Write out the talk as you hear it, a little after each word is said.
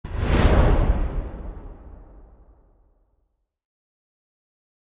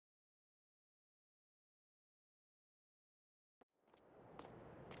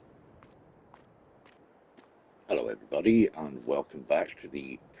Hello everybody and welcome back to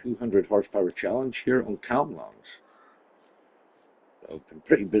the 200 horsepower challenge here on Camlands. I've been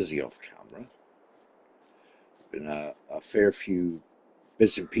pretty busy off camera. Been a fair few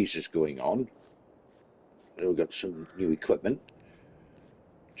bits and pieces going on. We've got some new equipment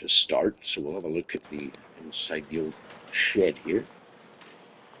to start, so we'll have a look at the inside the old shed here.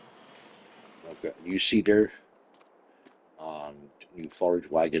 I've got a new seeder and new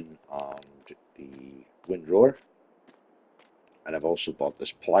forage wagon and the windrower. And I've also bought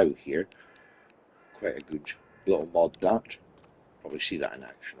this plow here. Quite a good little mod that. Probably see that in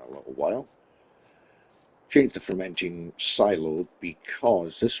action in a little while. Changed the fermenting silo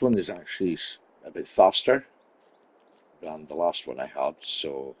because this one is actually a bit faster than the last one I had.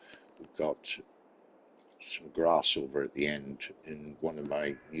 So we've got some grass over at the end in one of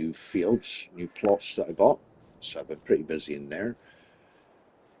my new fields, new plots that I bought. So I've been pretty busy in there.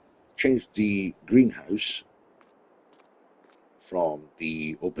 Changed the greenhouse from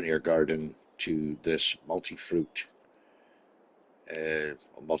the open air garden to this multi-fruit,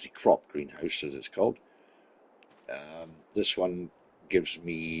 multi-crop greenhouse as it's called. This one gives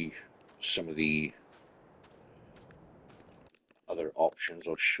me some of the other options.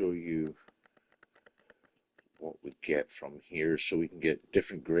 I'll show you what we get from here. So we can get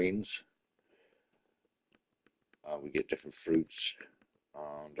different grains, we get different fruits,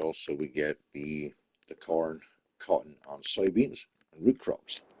 and also we get the corn, cotton, and soybeans and root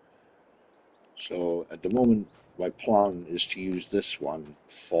crops. So at the moment my plan is to use this one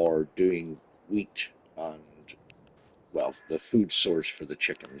for doing wheat and, well, the food source for the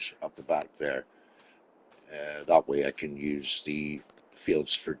chickens up the back there. That way I can use the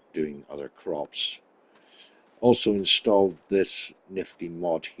fields for doing other crops. Also installed this nifty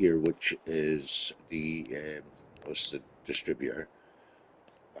mod here, which is the what's the distributor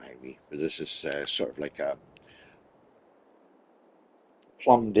behind me, but this is sort of like a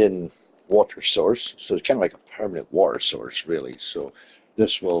plumbed in water source, so it's kind of like a permanent water source really. So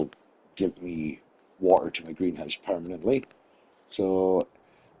this will give me water to my greenhouse permanently. So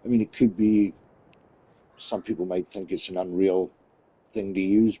I mean, it could be, some people might think it's an unreal thing to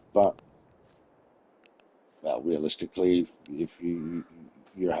use, but, well, realistically, if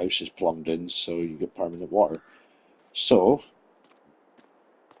your house is plumbed in, so you get permanent water. So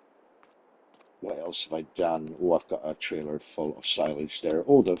what else have I done? Oh, I've got a trailer full of silage there.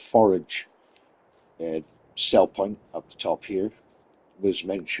 Oh, the forage sell point up the top here was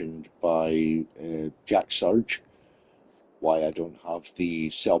mentioned by Jacksarge, why I don't have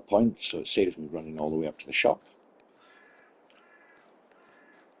the sell point, so it saves me running all the way up to the shop.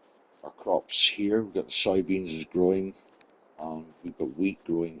 Our crops here, we've got the soybeans is growing, and we've got wheat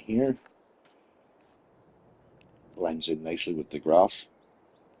growing here. Blends in nicely with the grass.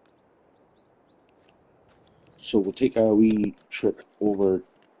 So we'll take a wee trip over,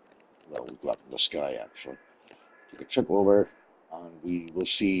 well, we'll go up in the sky actually. Take a trip over and we will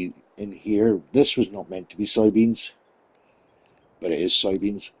see in here, this was not meant to be soybeans, but it is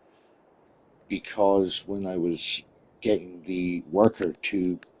soybeans, because when I was getting the worker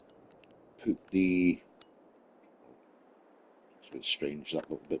to put the, it's a bit strange that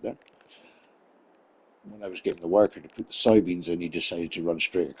little bit there, when I was getting the worker to put the soybeans in, he decided to run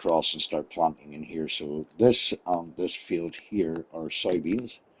straight across and start planting in here. So this field here are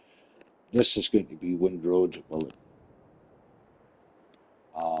soybeans. This is going to be windrowed, well,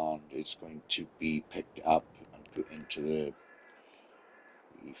 and it's going to be picked up and put into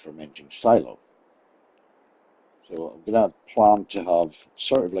the fermenting silo. So I'm going to plan to have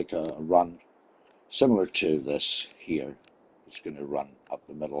sort of like a run similar to this here. It's going to run up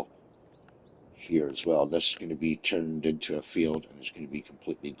the middle here as well. This is going to be turned into a field, and it's going to be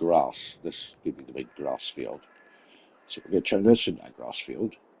completely grass. This is going to be the big grass field. So we're going to turn this into a grass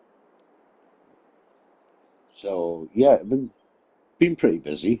field. So yeah, I've been pretty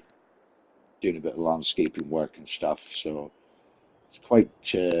busy doing a bit of landscaping work and stuff. So it's quite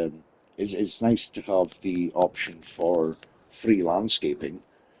it's nice to have the option for free landscaping.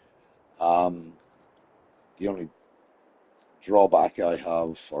 The only drawback I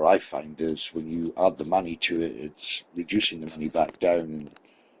have, or I find, is when you add the money to it, it's reducing the money back down.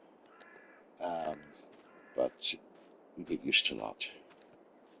 But we get used to that.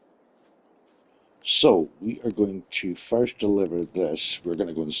 So we are going to first deliver this. We're going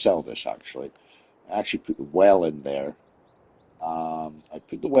to go and sell this actually. I actually put the well in there. I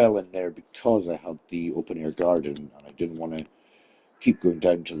put the well in there because I had the open air garden and I didn't want to keep going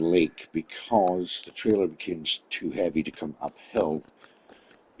down to the lake, because the trailer became too heavy to come uphill,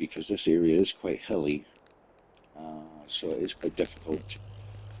 because this area is quite hilly, so it is quite difficult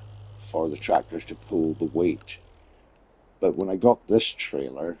for the tractors to pull the weight But when I got this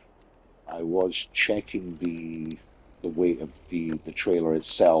trailer, I was checking the weight of the trailer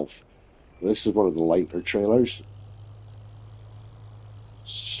itself. This is one of the lighter trailers,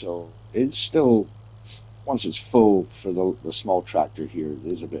 so it's still, once it's full for the small tractor here, it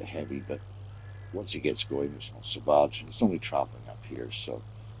is a bit heavy, but once it gets going, it's not so bad. It's only traveling up here, so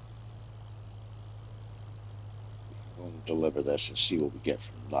we'll deliver this and see what we get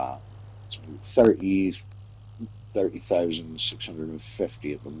from that. So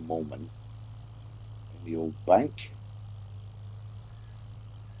 30,650 at the moment in the old bank.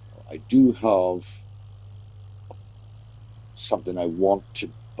 I do have something I want to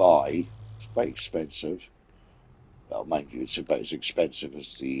buy. It's quite expensive. Well, mind you, it's about as expensive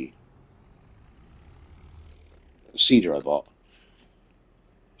as the cedar I bought.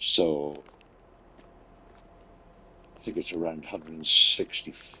 So I think it's around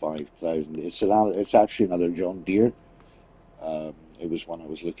 165,000. It's actually another John Deere. It was one I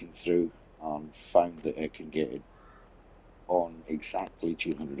was looking through and found that it can get it on exactly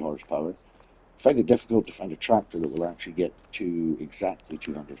 200 horsepower. I find it difficult to find a tractor that will actually get to exactly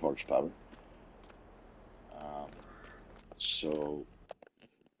 200 horsepower. So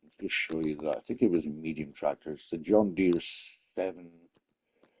I'll just show you that. I think it was a medium tractor. It's the John Deere 7.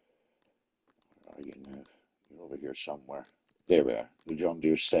 Where are you now? You're over here somewhere. There we are. The John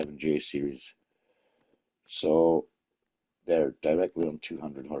Deere 7J series. So they're directly on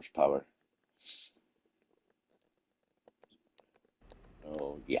 200 horsepower. So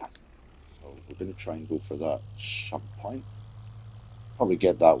yeah. So we're going to try and go for that at some point. Probably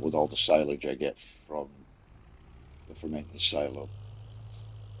get that with all the silage I get from the fermented silo.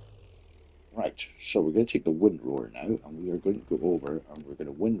 Right, so we're going to take the windrower now, and we are going to go over and we're going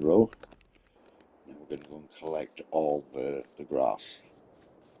to windrow, and we're going to go and collect all the grass.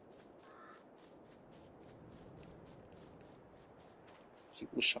 I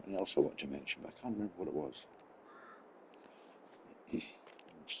think there was something else I wanted to mention, but I can't remember what it was.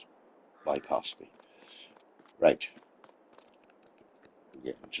 Just bypassed me. Right, we'll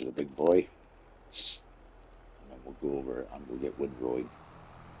get into the big boy, and then we'll go over and we'll get windrowing.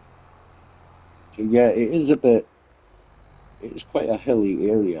 So yeah, it is quite a hilly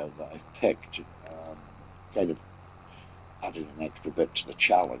area that I've picked, kind of adding an extra bit to the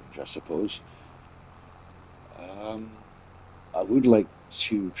challenge, I suppose. I would like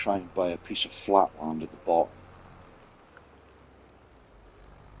to try and buy a piece of flat land at the bottom.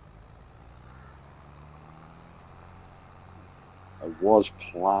 I was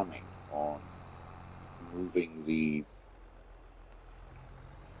planning on moving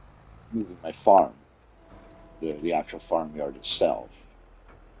my farm, the actual farmyard itself,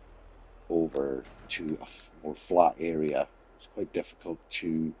 over to a more flat area. It's quite difficult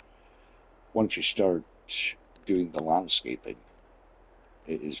to, once you start doing the landscaping,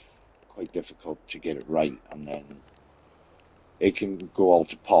 it is quite difficult to get it right, and then it can go all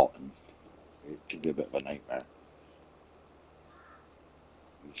to pot, and it can be a bit of a nightmare.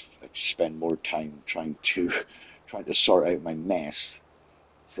 I spend more time trying to sort out my mess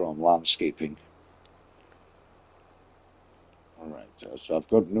from landscaping. Alright, so I've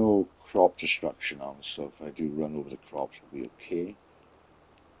got no crop destruction on, so if I do run over the crops, it'll be okay.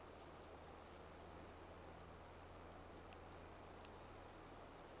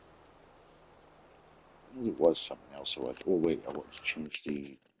 There was something else I wanted. Oh wait, I want to change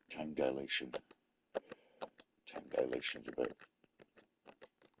the time dilation. Time dilation's a bit.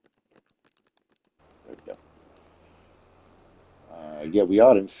 There we go. Yeah, we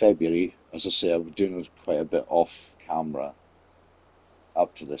are in February. As I say, I've been doing quite a bit off camera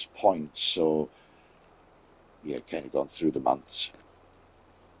up to this point, so yeah, kind of gone through the months.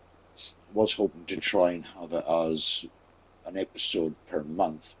 Was hoping to try and have it as an episode per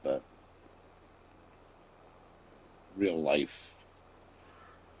month, but real life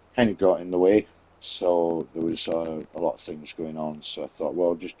kind of got in the way, so there was a lot of things going on, so I thought, well,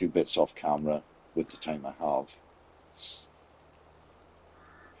 I'll just do bits off camera with the time I have.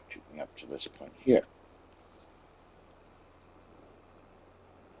 Took me up to this point here.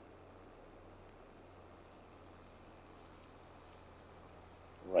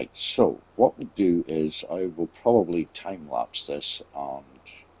 Right, so what we'll do is I will probably time-lapse this and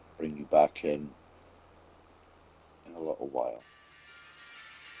bring you back in a little while.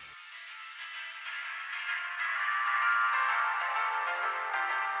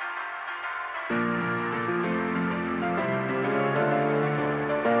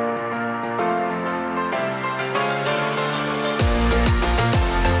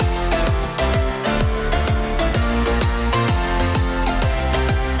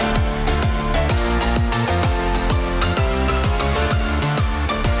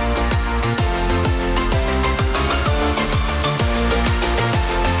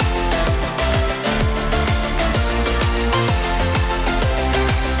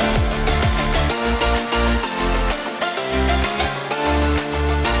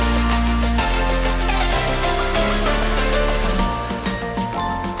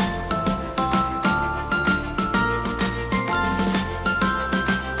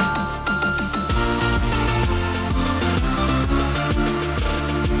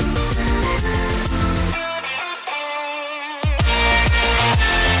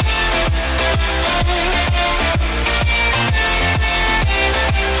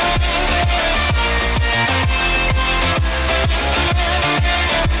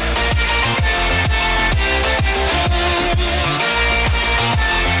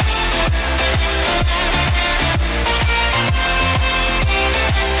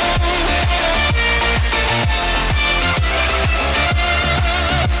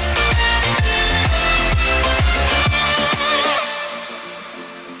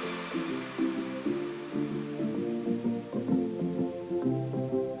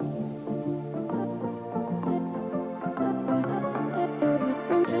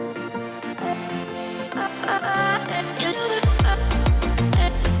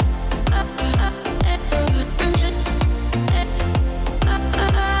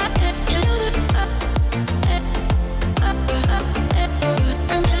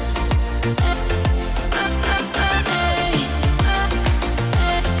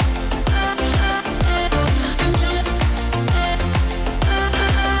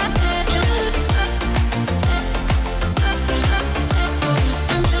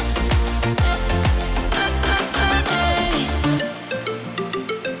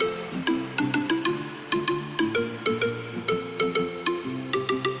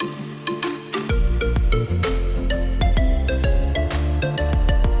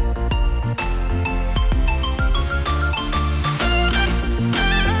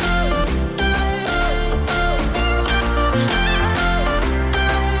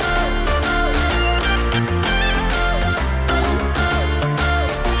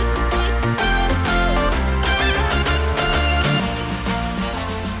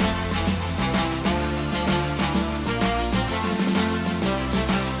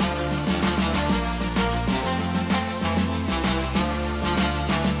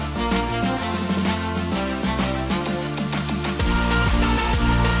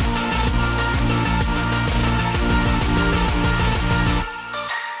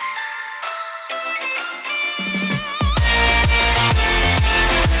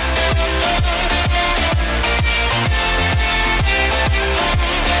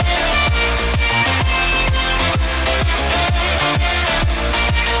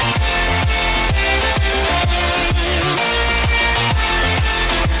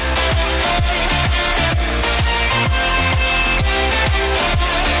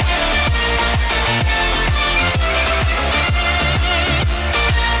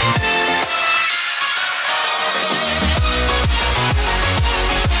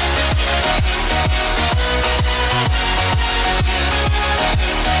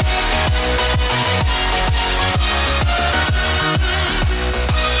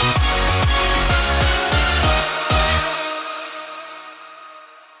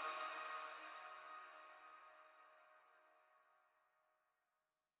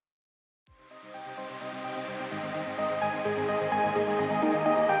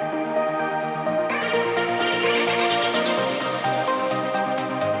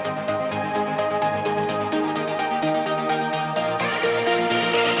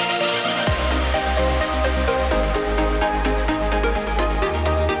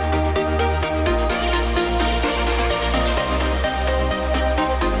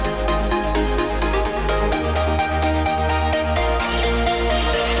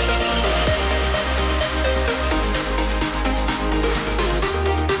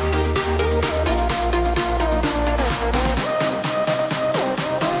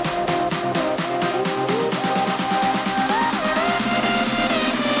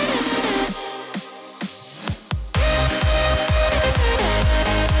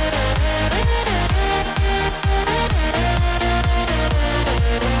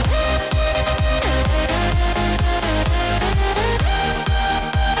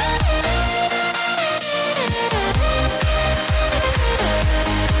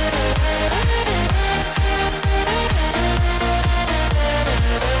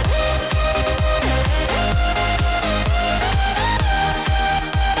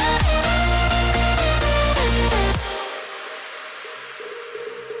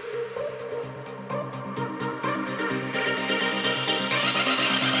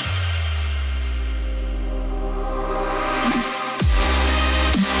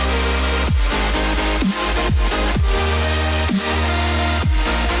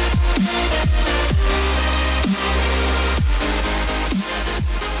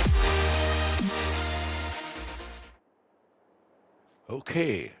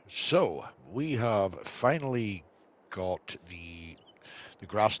 Okay, so we have finally got the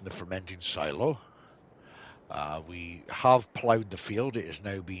grass in the fermenting silo. We have ploughed the field. It is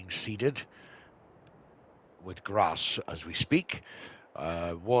now being seeded with grass as we speak.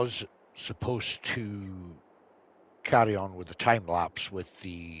 Was supposed to carry on with the time lapse with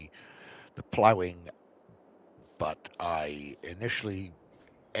the ploughing, but I initially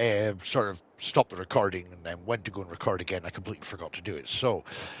sort of stopped the recording and then went to go and record again. I completely forgot to do it. So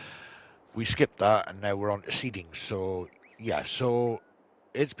we skipped that and now we're on to seeding. So yeah, so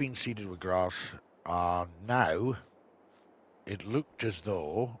it's been seeded with grass. Now it looked as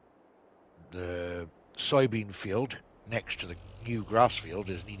though the soybean field next to the new grass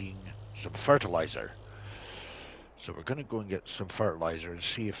field is needing some fertilizer. So we're going to go and get some fertilizer and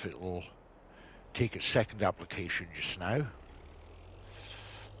see if it will take its second application just now.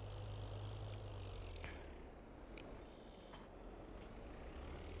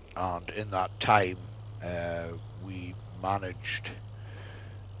 And in that time, we managed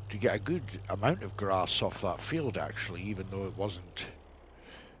to get a good amount of grass off that field actually, even though it wasn't,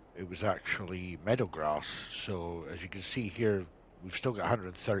 it was actually meadow grass. So as you can see here, we've still got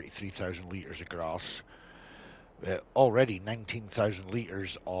 133,000 litres of grass. Already 19,000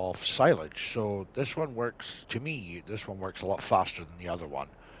 litres of silage. So this one works, to me, this one works a lot faster than the other one.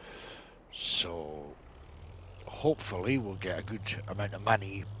 So hopefully we'll get a good amount of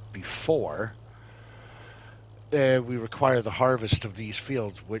money before we require the harvest of these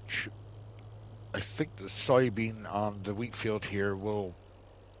fields, which I think the soybean on the wheat field here will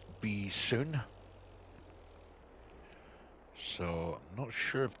be soon. So I'm not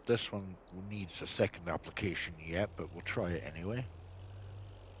sure if this one needs a second application yet, but we'll try it anyway.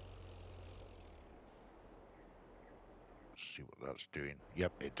 Let's see what that's doing.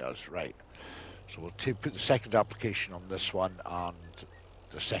 Yep, it does. Right. So we'll put the second application on this one and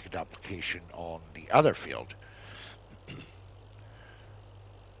the second application on the other field.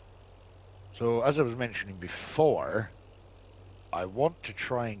 So as I was mentioning before, I want to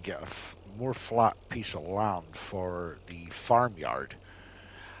try and get a more flat piece of land for the farmyard.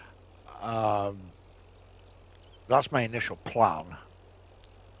 That's my initial plan,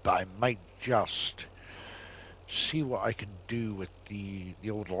 but I might just see what I can do with the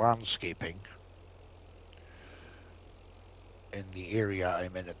old landscaping in the area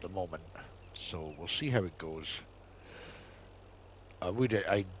I'm in at the moment. So we'll see how it goes.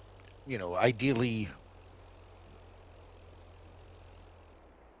 Ideally,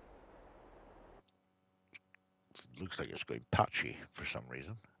 looks like it's going patchy for some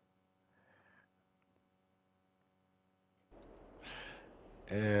reason.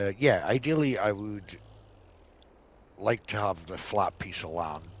 Yeah, ideally I would like to have the flat piece of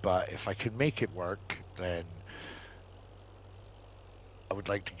land, but if I can make it work, then I would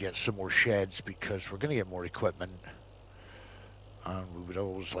like to get some more sheds because we're going to get more equipment, and we would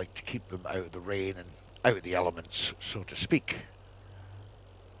always like to keep them out of the rain and out of the elements, so to speak.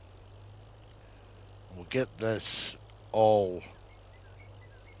 We'll get this all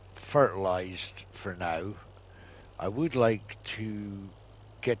fertilized for now. I would like to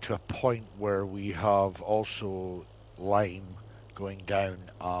get to a point where we have also lime going down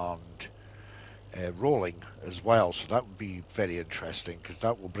and rolling as well, so that would be very interesting because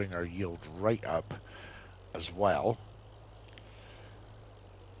that will bring our yield right up as well.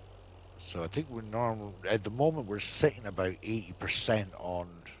 So I think we're normal at the moment. We're sitting about 80% on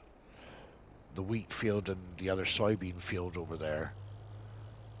the wheat field and the other soybean field over there.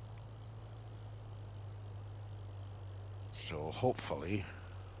 So hopefully,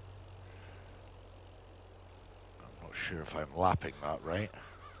 I'm not sure if I'm lapping that right.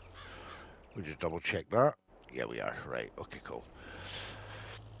 We just double check that. Yeah, we are. Right. Okay, cool.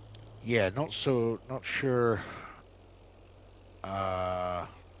 Yeah, not sure.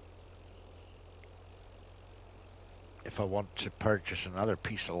 If I want to purchase another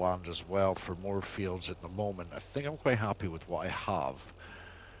piece of land as well for more fields at the moment. I think I'm quite happy with what I have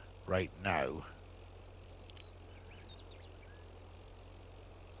right now.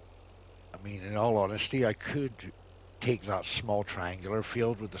 I mean, in all honesty, I could take that small triangular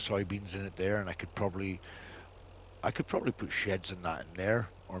field with the soybeans in it there, and I could probably put sheds in that in there,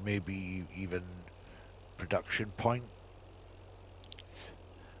 or maybe even production point.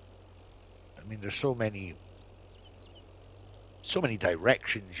 I mean, there's so many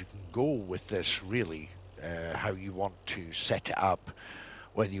directions you can go with this, really. How you want to set it up,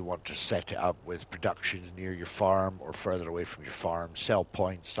 whether you want to set it up with productions near your farm or further away from your farm, sell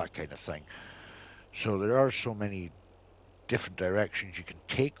points, that kind of thing. So there are so many different directions you can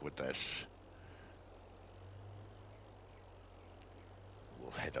take with this.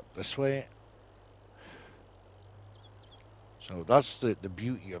 head up this way. So that's the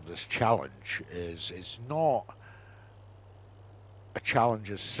beauty of this challenge, is it's not a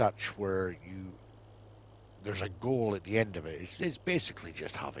challenge as such where there's a goal at the end of it. It's basically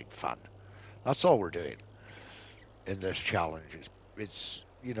just having fun. That's all we're doing in this challenge. It's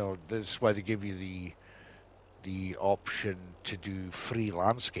you know, this is why they give you the option to do free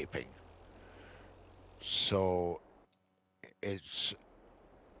landscaping. So it's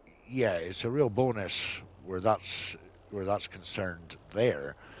it's a real bonus where that's concerned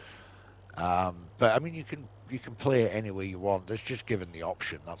there. But I mean, you can play it any way you want. It's just given the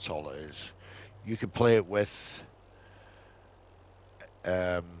option. That's all it is. You can play it with,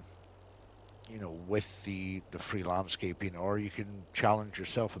 you know, with the free landscaping, or you can challenge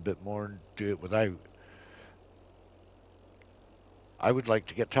yourself a bit more and do it without. I would like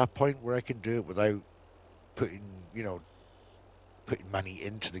to get to a point where I can do it without putting, you know, putting money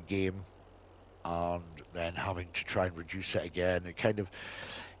into the game and then having to try and reduce it again.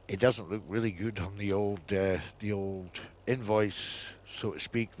 It doesn't look really good on the old invoice, so to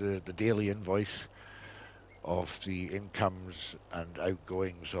speak, the daily invoice of the incomes and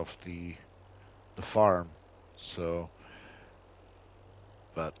outgoings of the farm. So,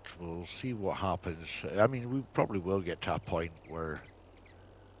 but we'll see what happens. I mean, we probably will get to a point where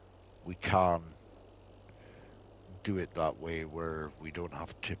we can do it that way, where we don't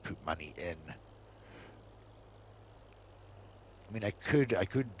have to put money in. I mean, I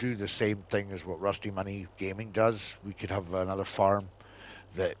could do the same thing as what RustyMoney Gaming does. We could have another farm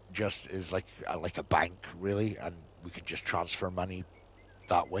that just is like a bank, really, and we could just transfer money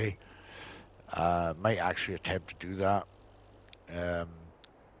that way. Might actually attempt to do that,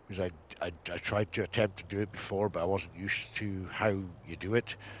 because I tried to attempt to do it before, but I wasn't used to how you do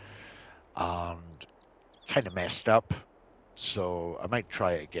it, and kind of messed up. So I might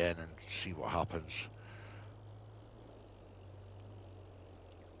try it again and see what happens.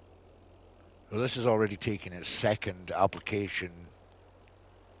 So this is already taking its second application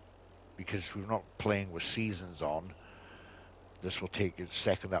because we're not playing with seasons on. This will take its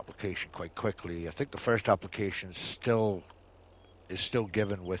second application quite quickly. I think the first application is still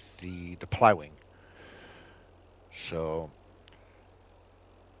given with the plowing. So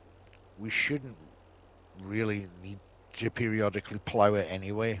we shouldn't really need to periodically plow it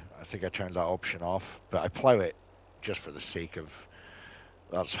anyway. I think I turned that option off, but I plow it just for the sake of,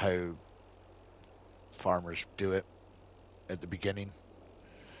 that's how farmers do it at the beginning.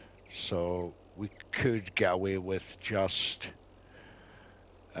 So we could get away with just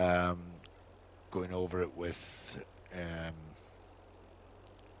going over it with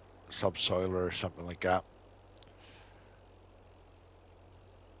subsoiler or something like that.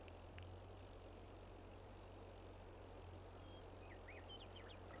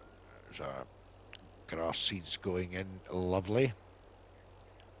 There's grass seeds going in, lovely.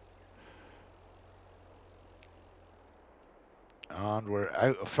 And we're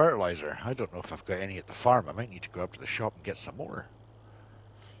out of fertilizer. I don't know if I've got any at the farm. I might need to go up to the shop and get some more.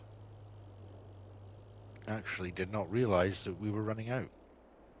 Actually did not realize that we were running out.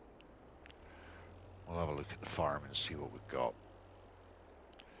 We'll have a look at the farm and see what we've got.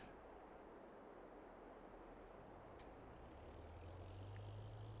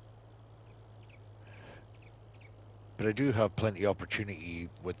 But I do have plenty of opportunity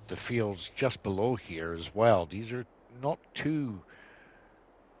with the fields just below here as well. These are not too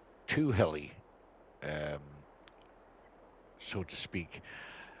hilly, so to speak.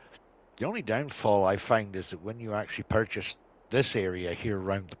 The only downfall I find is that when you actually purchase this area here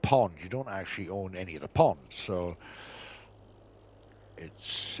around the pond, you don't actually own any of the ponds. So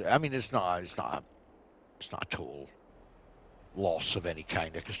I mean, it's not a total loss of any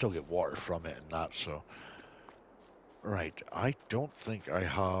kind. I can still get water from it and that. So, right, I don't think I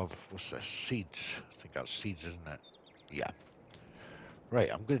have, what's this, seeds? I think that's seeds, isn't it? Yeah. Right,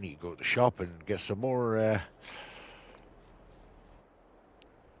 I'm gonna need to go to the shop and get some more of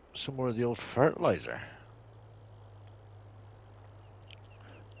the old fertilizer.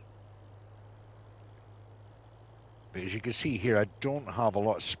 But as you can see here, I don't have a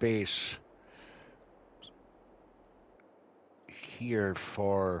lot of space here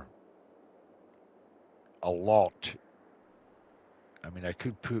for a lot. I mean, I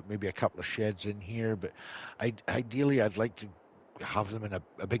could put maybe a couple of sheds in here, but ideally I'd like to have them in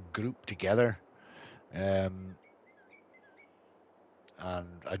a big group together. And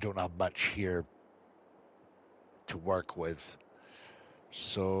I don't have much here to work with.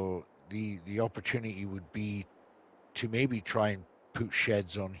 So the opportunity would be to maybe try and put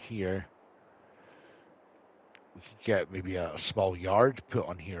sheds on here we could get maybe a small yard put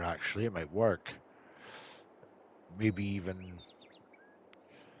on here, actually. It might work. Maybe even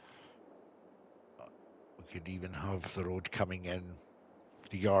we could even have the road coming in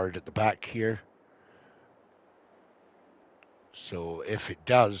the yard at the back here. So if it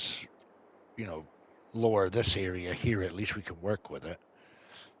does, you know, lower this area here, at least we can work with it.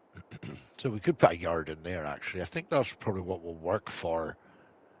 So we could put a yard in there, actually. I think that's probably what will work for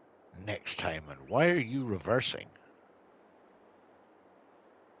next time. And why are you reversing?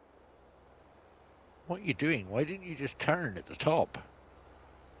 What are you doing? Why didn't you just turn at the top?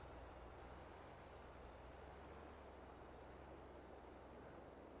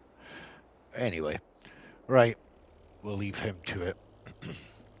 Anyway, right, we'll leave him to it.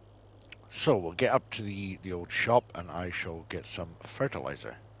 So we'll get up to the old shop and I shall get some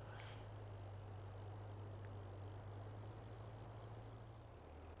fertilizer.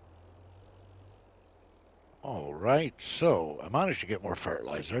 Alright, so I managed to get more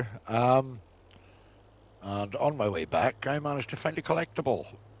fertilizer. And on my way back, I managed to find a collectible.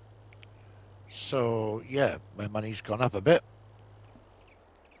 So, yeah, my money's gone up a bit.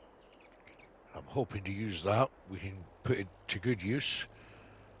 I'm hoping to use that. We can put it to good use.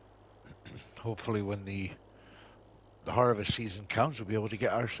 Hopefully when the harvest season comes, we'll be able to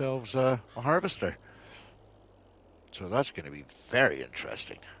get ourselves a harvester. So that's going to be very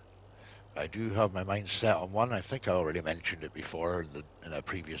interesting. I do have my mind set on one. I think I already mentioned it before in a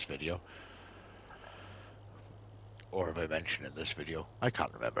previous video. Or have I mentioned it in this video? I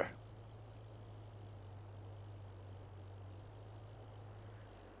can't remember.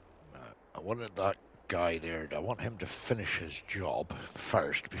 I wanted that guy there. I want him to finish his job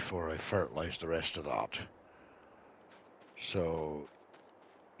first before I fertilize the rest of that. So,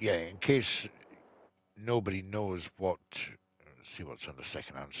 yeah, in case nobody knows what... Let's see what's in the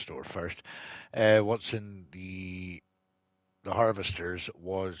second-hand store first. What's in the harvesters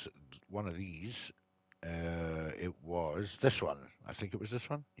was one of these. It was this one. I think it was this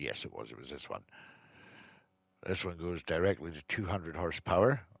one. Yes, it was. It was this one. This one goes directly to 200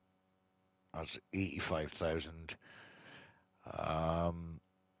 horsepower. That's 85,000.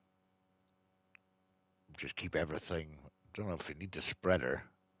 Just keep everything. Don't know if you need the spreader.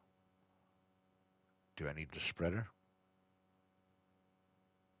 Do I need the spreader?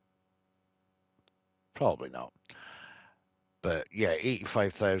 Probably not. But yeah,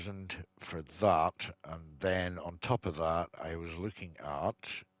 85,000 for that. And then on top of that, I was looking at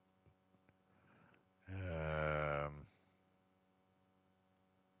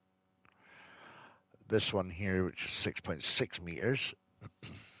this one here, which is 6.6 meters.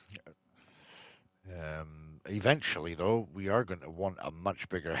 Eventually, though, we are going to want a much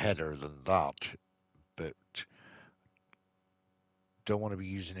bigger header than that, but don't want to be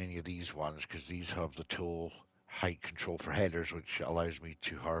using any of these ones because these have the tool height control for headers, which allows me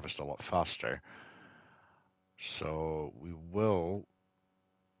to harvest a lot faster. So we will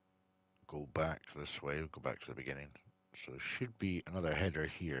go back this way, we'll go back to the beginning. So there should be another header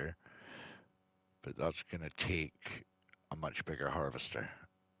here, but that's going to take a much bigger harvester.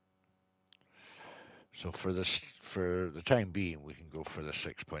 So for this, for the time being, we can go for the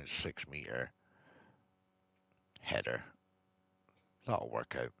 6.6 meter header. That'll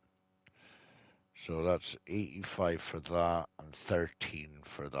work out. So that's 85 for that and 13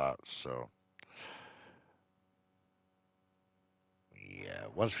 for that. So yeah,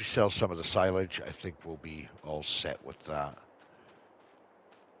 once we sell some of the silage, I think we'll be all set with that.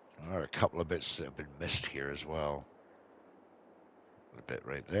 There are a couple of bits that have been missed here as well. A bit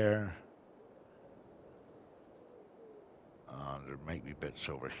right there. And there might be bits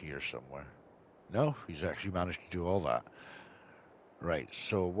over here somewhere. No, he's actually managed to do all that. Right,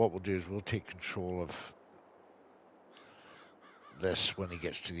 so what we'll do is we'll take control of this when he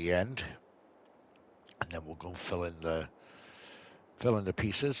gets to the end. And then we'll go fill in the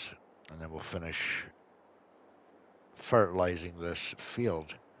pieces. And then we'll finish fertilizing this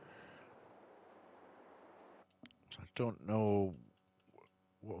field. So I don't know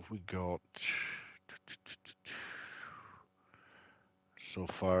what have we got so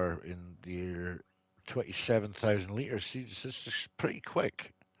far in the 27,000 liters. See, this is pretty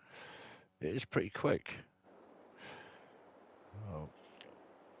quick. It is pretty quick. Oh.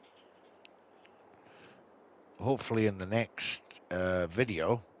 Hopefully in the next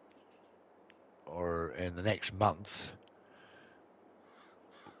video or in the next month,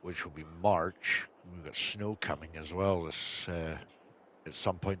 which will be March, we've got snow coming as well this at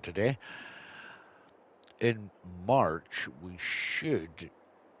some point today. In March, we should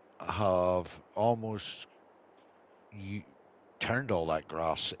have almost turned all that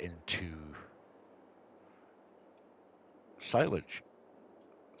grass into silage.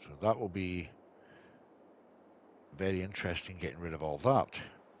 So that will be very interesting, getting rid of all that.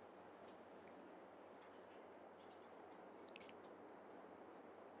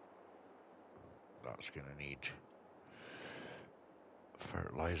 That's going to need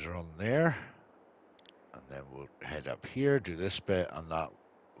fertilizer on there. And then we'll head up here, do this bit and that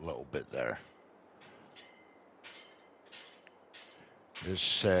little bit there.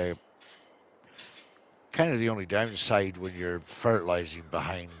 This kind of the only downside when you're fertilizing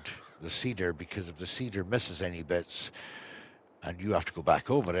behind the seeder, because if the seeder misses any bits and you have to go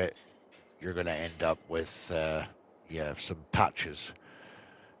back over it, you're going to end up with yeah, some patches.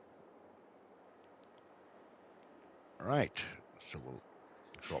 Right, so we'll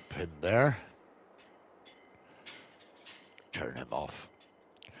drop him there, turn him off.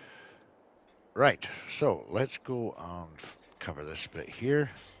 Right, so let's go and cover this bit here.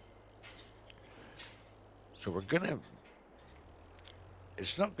 So we're gonna,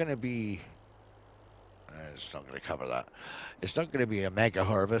 it's not gonna be, it's not gonna cover that. It's not gonna be a mega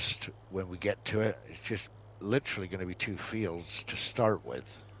harvest when we get to it. It's just literally gonna be 2 fields to start with.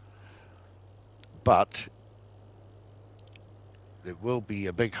 But it will be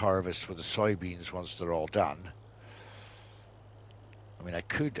a big harvest with the soybeans once they're all done. I mean, I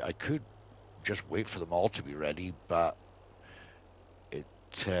could just wait for them all to be ready, but it,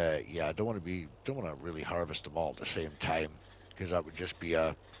 yeah, I don't want to really harvest them all at the same time, because that would just be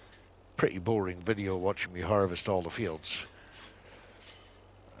a pretty boring video watching me harvest all the fields.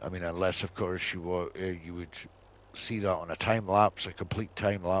 I mean, unless of course you would see that on a time lapse, a complete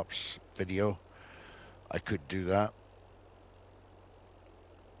time lapse video. I could do that.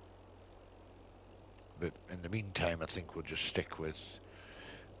 But in the meantime, I think we'll just stick with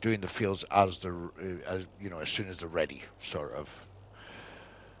doing the fields as you know, as soon as they're ready, sort of.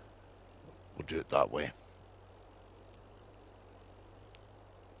 We'll do it that way.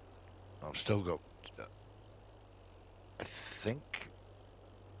 I've still got, I think,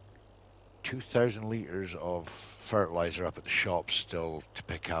 2,000 litres of fertilizer up at the shop still to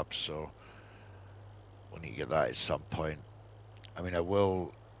pick up, so we'll need to get that at some point. I mean, I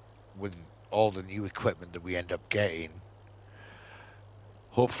will, with all the new equipment that we end up getting,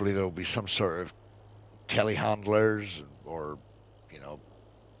 hopefully there will be some sort of telehandlers or, you know,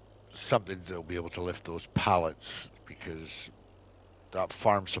 something that'll be able to lift those pallets, because that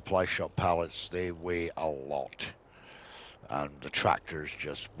farm supply shop pallets, they weigh a lot, and the tractors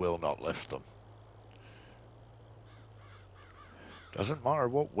just will not lift them. Doesn't matter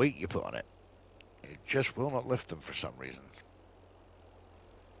what weight you put on it, it just will not lift them for some reason.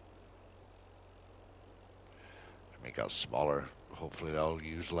 Make that smaller, hopefully they'll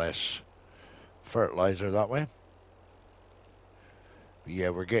use less fertilizer that way. But yeah,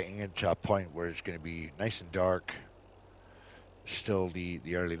 we're getting into a point where it's going to be nice and dark. Still the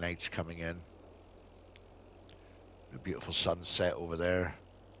early nights coming in. A beautiful sunset over there.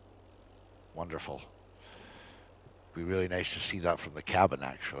 Wonderful. Be really nice to see that from the cabin,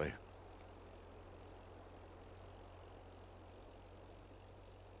 actually.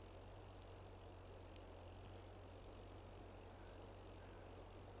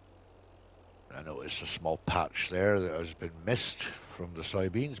 I noticed a small patch there that has been missed from the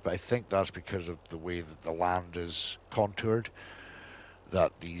soybeans, but I think that's because of the way that the land is contoured,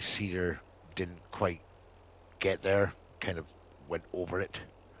 that the seeder didn't quite get there, kind of went over it.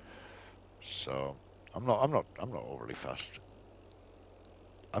 So I'm not overly fussed.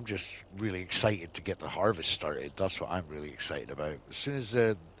 I'm just really excited to get the harvest started. That's what I'm really excited about. As soon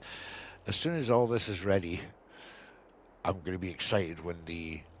as all this is ready, I'm going to be excited when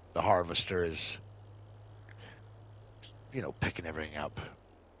the harvester is, you know, picking everything up,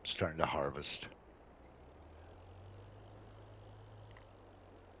 starting to harvest.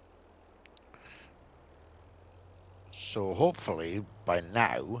 So hopefully by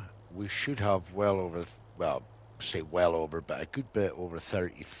now we should have well over, well, say well over, but a good bit over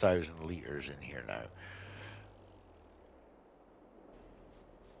 30,000 litres in here now.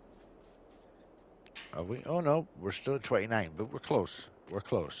 Are we? Oh no, we're still at 29, but we're close. We're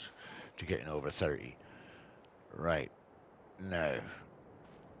close to getting over 30. Right. Now,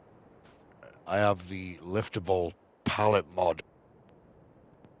 I have the liftable pallet mod.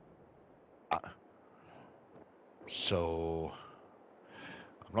 So,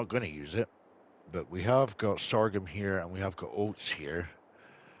 I'm not going to use it. But we have got sorghum here and we have got oats here.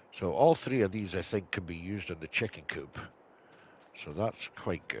 So all 3 of these I think can be used in the chicken coop. So that's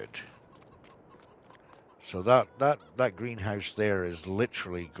quite good. So that greenhouse there is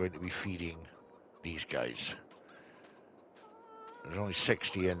literally going to be feeding these guys. There's only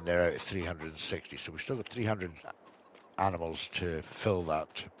 60 in there out of 360, so we still got 300 animals to fill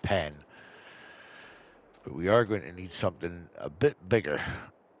that pen. But we are going to need something a bit bigger.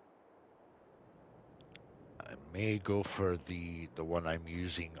 I may go for the one I'm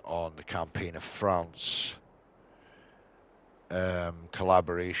using on the Campaign of France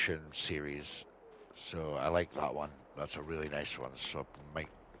collaboration series. So I like that one. That's a really nice one, so I might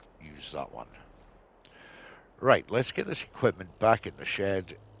use that one. Right, let's get this equipment back in the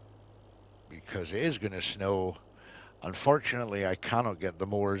shed because it is going to snow. Unfortunately, I cannot get the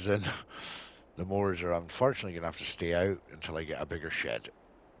mowers in. The mowers are unfortunately going to have to stay out until I get a bigger shed,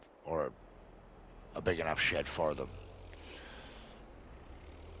 or a big enough shed for them.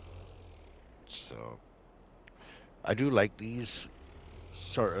 So, I do like these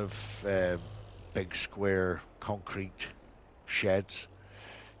sort of big square concrete sheds.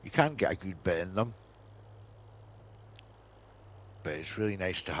 You can get a good bit in them, but it's really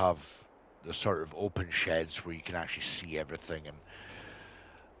nice to have the sort of open sheds where you can actually see everything. And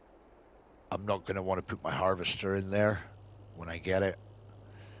I'm not going to want to put my harvester in there when I get it,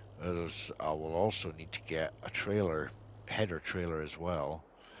 as I will also need to get a trailer, header trailer as well.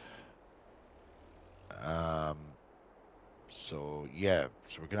 So yeah,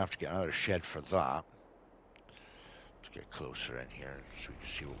 so we're gonna have to get another shed for that. Let's get closer in here so we can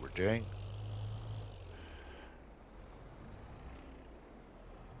see what we're doing.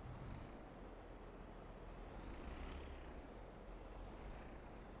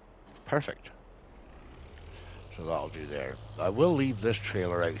 Perfect. So that'll do there. I will leave this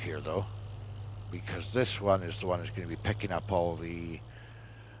trailer out here though, because this one is the one that's going to be picking up all the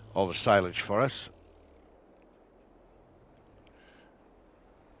silage for us.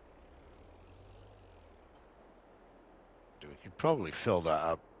 We could probably fill that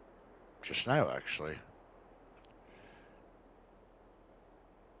up just now, actually.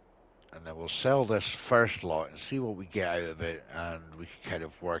 And then we'll sell this first lot and see what we get out of it, and we can kind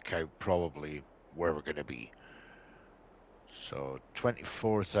of work out probably where we're going to be. So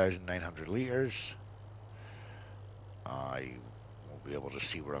 24,900 litres. I won't be able to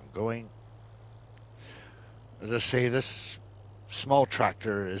see where I'm going. As I say, this small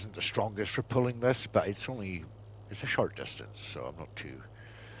tractor isn't the strongest for pulling this, but it's a short distance, so I'm not too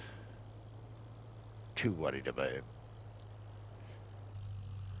worried about it.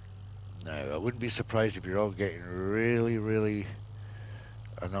 Now, I wouldn't be surprised if you're all getting really, really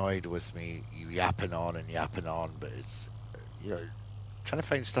annoyed with me yapping on, but it's, you know, trying to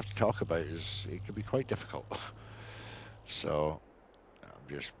find stuff to talk about it can be quite difficult. So I'm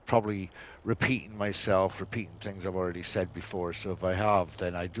just probably repeating myself, repeating things I've already said before. So if I have,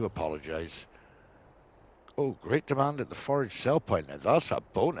 then I do apologize. Oh, great demand at the forage sell point. Now that's a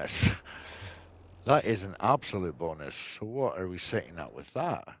bonus. That is an absolute bonus. So what are we setting at with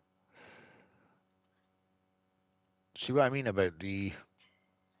that? See what I mean about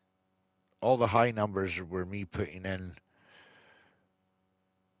all the high numbers were me putting in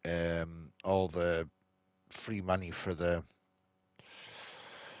all the free money for the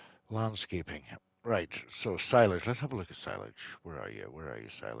landscaping. Right, so silage. Let's have a look at silage. Where are you? Where are you,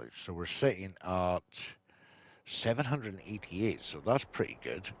 silage? So we're sitting at 788, so that's pretty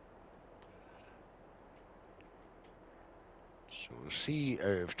good. So we'll see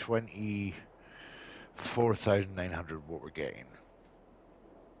out of 24,900 what we're getting.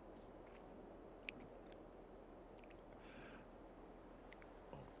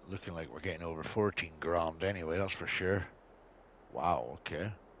 Looking like we're getting over 14 grand anyway, that's for sure. Wow,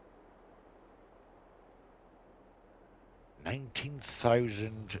 okay.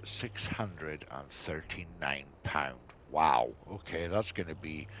 19,639 pound. Wow, okay, that's going to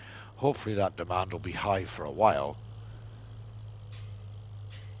be, hopefully that demand will be high for a while.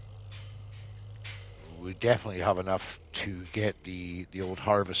 We definitely have enough to get the old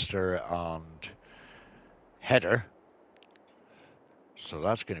harvester and header. So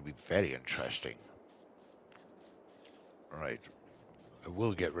that's going to be very interesting. Right. I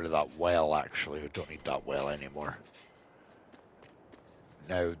will get rid of that well, actually. I don't need that well anymore.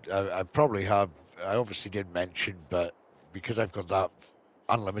 Now, I probably have, I obviously did mention, but because I've got that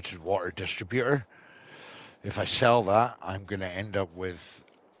unlimited water distributor, if I sell that, I'm going to end up with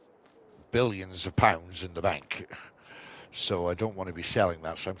billions of pounds in the bank. So I don't want to be selling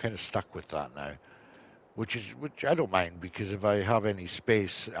that, so I'm kind of stuck with that now. Which I don't mind, because if I have any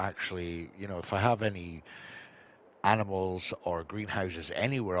space, actually, you know, if I have any animals or greenhouses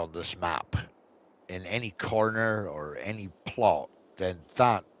anywhere on this map, in any corner or any plot, then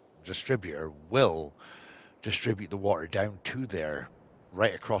that distributor will distribute the water down to there,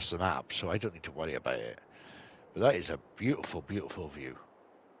 right across the map, so I don't need to worry about it. But that is a beautiful, beautiful view.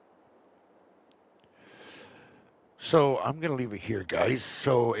 So I'm going to leave it here, guys.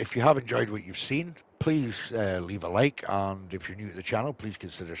 So if you have enjoyed what you've seen, please leave a like. And if you're new to the channel, please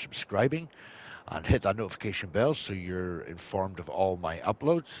consider subscribing and hit that notification bell so you're informed of all my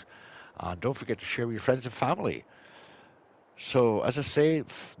uploads. And don't forget to share with your friends and family. So as I say,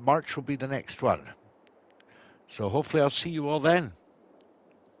 March will be the next one. So hopefully I'll see you all then.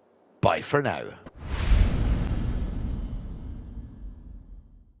 Bye for now.